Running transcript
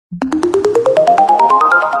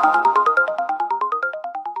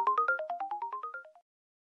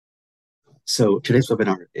So today's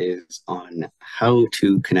webinar is on how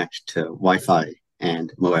to connect to Wi-Fi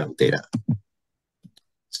and mobile data.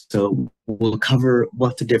 So we'll cover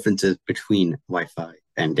what the difference is between Wi-Fi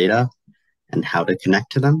and data and how to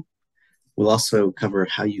connect to them. We'll also cover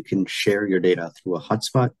how you can share your data through a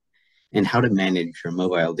hotspot and how to manage your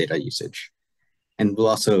mobile data usage. And we'll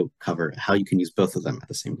also cover how you can use both of them at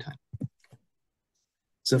the same time.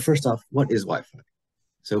 So first off, what is Wi-Fi?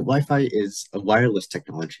 So Wi-Fi is a wireless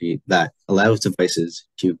technology that allows devices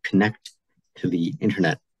to connect to the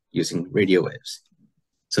internet using radio waves.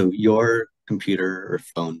 So your computer or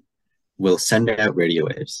phone will send out radio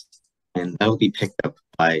waves, and that will be picked up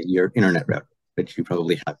by your internet router, which you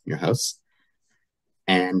probably have in your house.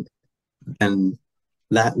 And then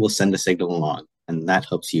that will send a signal along, and that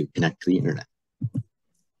helps you connect to the internet.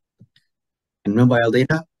 In mobile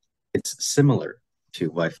data, it's similar to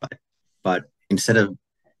Wi-Fi, but instead of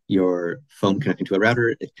your phone connecting to a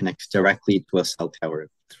router, it connects directly to a cell tower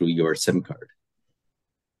through your SIM card.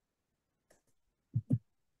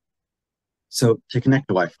 So to connect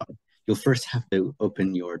to Wi-Fi, you'll first have to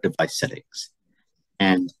open your device settings.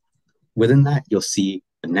 And within that, you'll see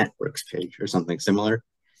a networks page or something similar.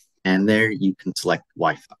 And there you can select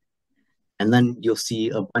Wi-Fi. And then you'll see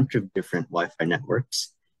a bunch of different Wi-Fi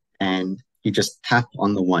networks. And you just tap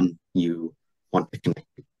on the one you want to connect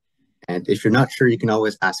to. And if you're not sure, you can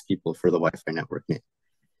always ask people for the Wi-Fi network name.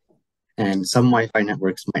 And some Wi-Fi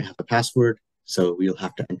networks might have a password, so you'll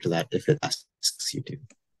have to enter that if it asks you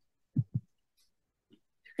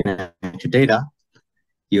to. To data,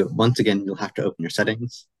 once again, you'll have to open your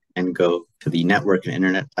settings and go to the network and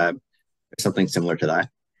internet tab or something similar to that.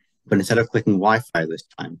 But instead of clicking Wi-Fi this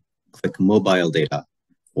time, click mobile data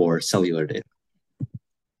or cellular data.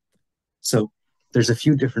 So there's a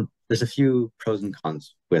few pros and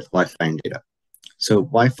cons with Wi-Fi and data. So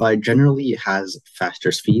Wi-Fi generally has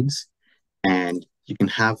faster speeds and you can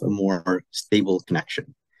have a more stable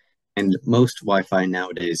connection. And most Wi-Fi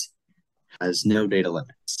nowadays has no data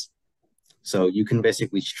limits. So you can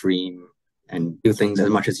basically stream and do things as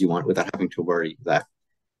much as you want without having to worry that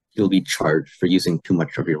you'll be charged for using too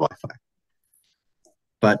much of your Wi-Fi.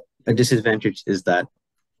 But a disadvantage is that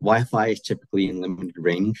Wi-Fi is typically in limited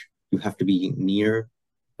range. You have to be near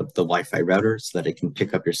the Wi-Fi router so that it can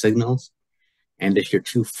pick up your signals. And if you're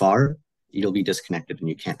too far, you'll be disconnected and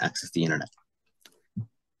you can't access the internet.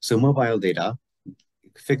 So mobile data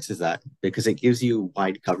fixes that because it gives you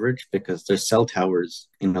wide coverage because there's cell towers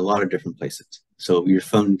in a lot of different places. So your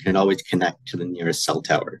phone can always connect to the nearest cell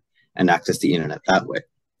tower and access the internet that way.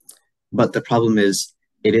 But the problem is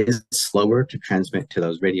it is slower to transmit to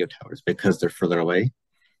those radio towers because they're further away.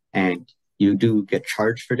 And you do get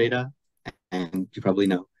charged for data. And you probably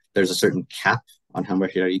know there's a certain cap on how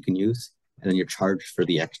much data you can use. And then you're charged for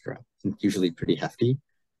the extra. It's usually pretty hefty.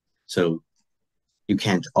 So you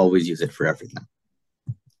can't always use it for everything.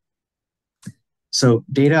 So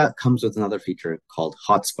data comes with another feature called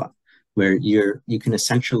HOTSPOT, where you can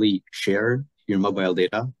essentially share your mobile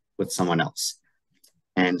data with someone else.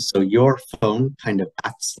 And so your phone kind of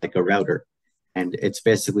acts like a router, and it's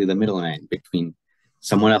basically the middleman between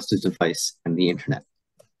someone else's device and the internet.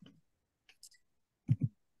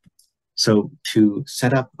 So to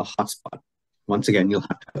set up a hotspot, once again, you'll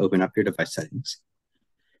have to open up your device settings.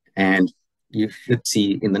 And you should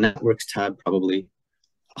see in the networks tab, probably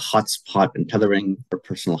a hotspot and tethering or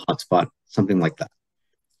personal hotspot, something like that.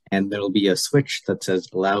 And there'll be a switch that says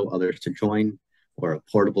allow others to join or a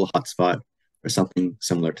portable hotspot or something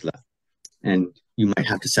similar to that. And you might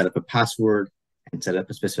have to set up a password and set up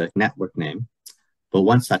a specific network name. But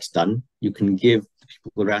once that's done, you can give the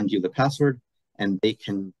people around you the password and they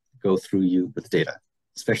can go through you with data.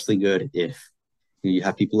 Especially good if you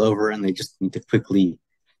have people over and they just need to quickly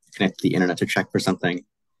connect to the internet to check for something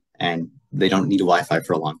and they don't need Wi-Fi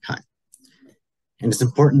for a long time. And it's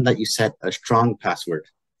important that you set a strong password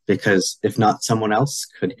because if not, someone else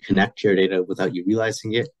could connect to your data without you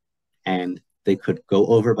realizing it and they could go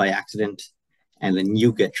over by accident and then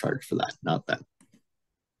you get charged for that, not them.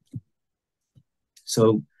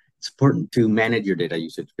 So it's important to manage your data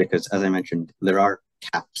usage because, as I mentioned, there are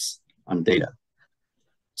caps on data.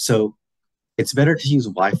 So it's better to use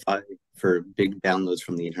Wi-Fi for big downloads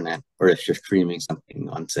from the internet or if you're streaming something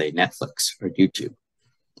on, say, Netflix or YouTube,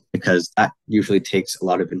 because that usually takes a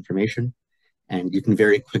lot of information and you can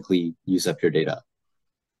very quickly use up your data,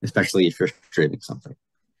 especially if you're streaming something.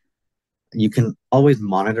 You can always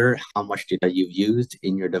monitor how much data you've used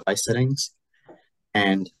in your device settings.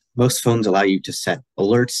 And most phones allow you to set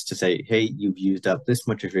alerts to say, hey, you've used up this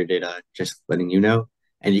much of your data, just letting you know.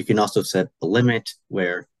 And you can also set a limit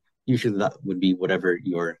where usually that would be whatever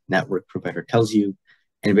your network provider tells you.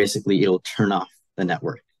 and basically it'll turn off the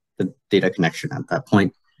network, the data connection at that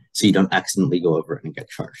point, so you don't accidentally go over it and get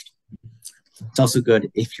charged. It's also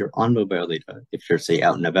good if you're on mobile data, if you're, say,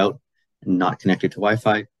 out and about and not connected to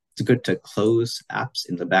Wi-Fi, it's good to close apps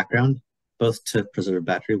in the background, both to preserve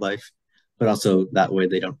battery life, but also that way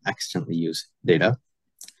they don't accidentally use data.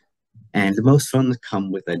 And most phones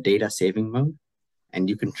come with a data saving mode, and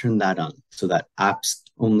you can turn that on so that apps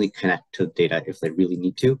only connect to data if they really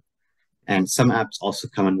need to. And some apps also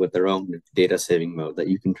come in with their own data saving mode that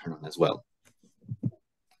you can turn on as well.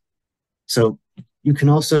 So you can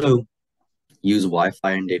also use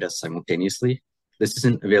Wi-Fi and data simultaneously. This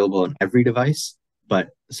isn't available on every device, but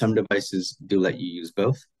some devices do let you use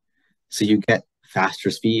both. So you get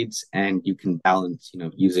faster speeds, and you can balance,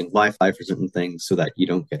 using Wi-Fi for certain things so that you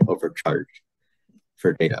don't get overcharged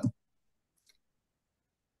for data.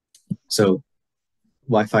 So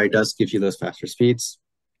Wi-Fi does give you those faster speeds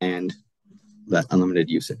and that unlimited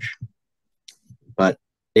usage. But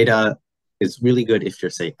data is really good if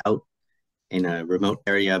you're, say, out in a remote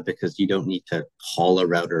area because you don't need to haul a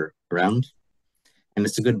router around. And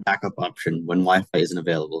it's a good backup option when Wi-Fi isn't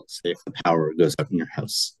available, say if the power goes out in your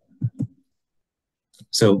house.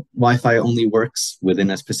 So Wi-Fi only works within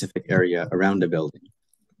a specific area around a building,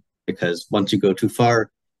 because once you go too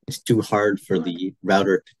far, it's too hard for the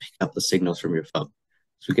router to pick up the signals from your phone,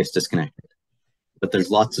 so it gets disconnected. But there's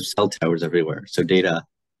lots of cell towers everywhere, so data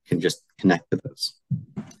can just connect to those.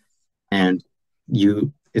 And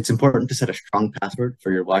it's important to set a strong password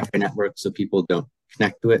for your Wi-Fi network so people don't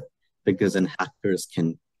connect to it, because then hackers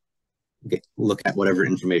can look at whatever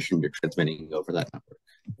information you're transmitting over that network.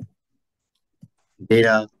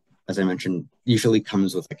 Data, as I mentioned, usually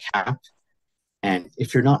comes with a cap. And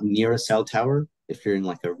if you're not near a cell tower, if you're in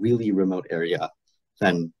like a really remote area,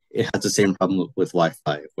 then it has the same problem with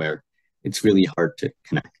Wi-Fi, where it's really hard to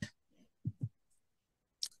connect.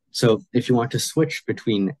 So if you want to switch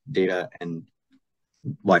between data and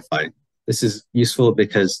Wi-Fi, this is useful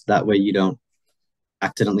because that way you don't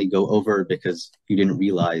accidentally go over because you didn't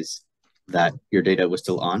realize that your data was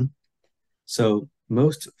still on. So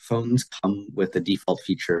most phones come with a default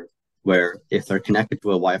feature where if they're connected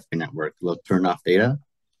to a Wi-Fi network, they'll turn off data,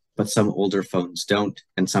 but some older phones don't,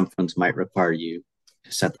 and some phones might require you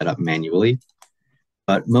to set that up manually.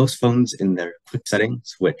 But most phones in their quick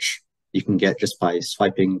settings, which you can get just by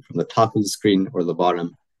swiping from the top of the screen or the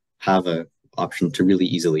bottom, have an option to really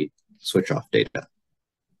easily switch off data.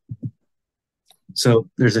 So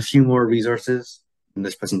there's a few more resources in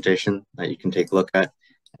this presentation that you can take a look at.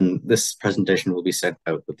 And this presentation will be sent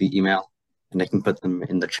out with the email, and I can put them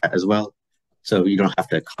in the chat as well, so you don't have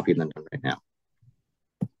to copy them down right now.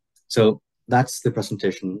 So that's the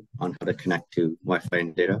presentation on how to connect to Wi-Fi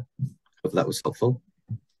and data. Hope that was helpful.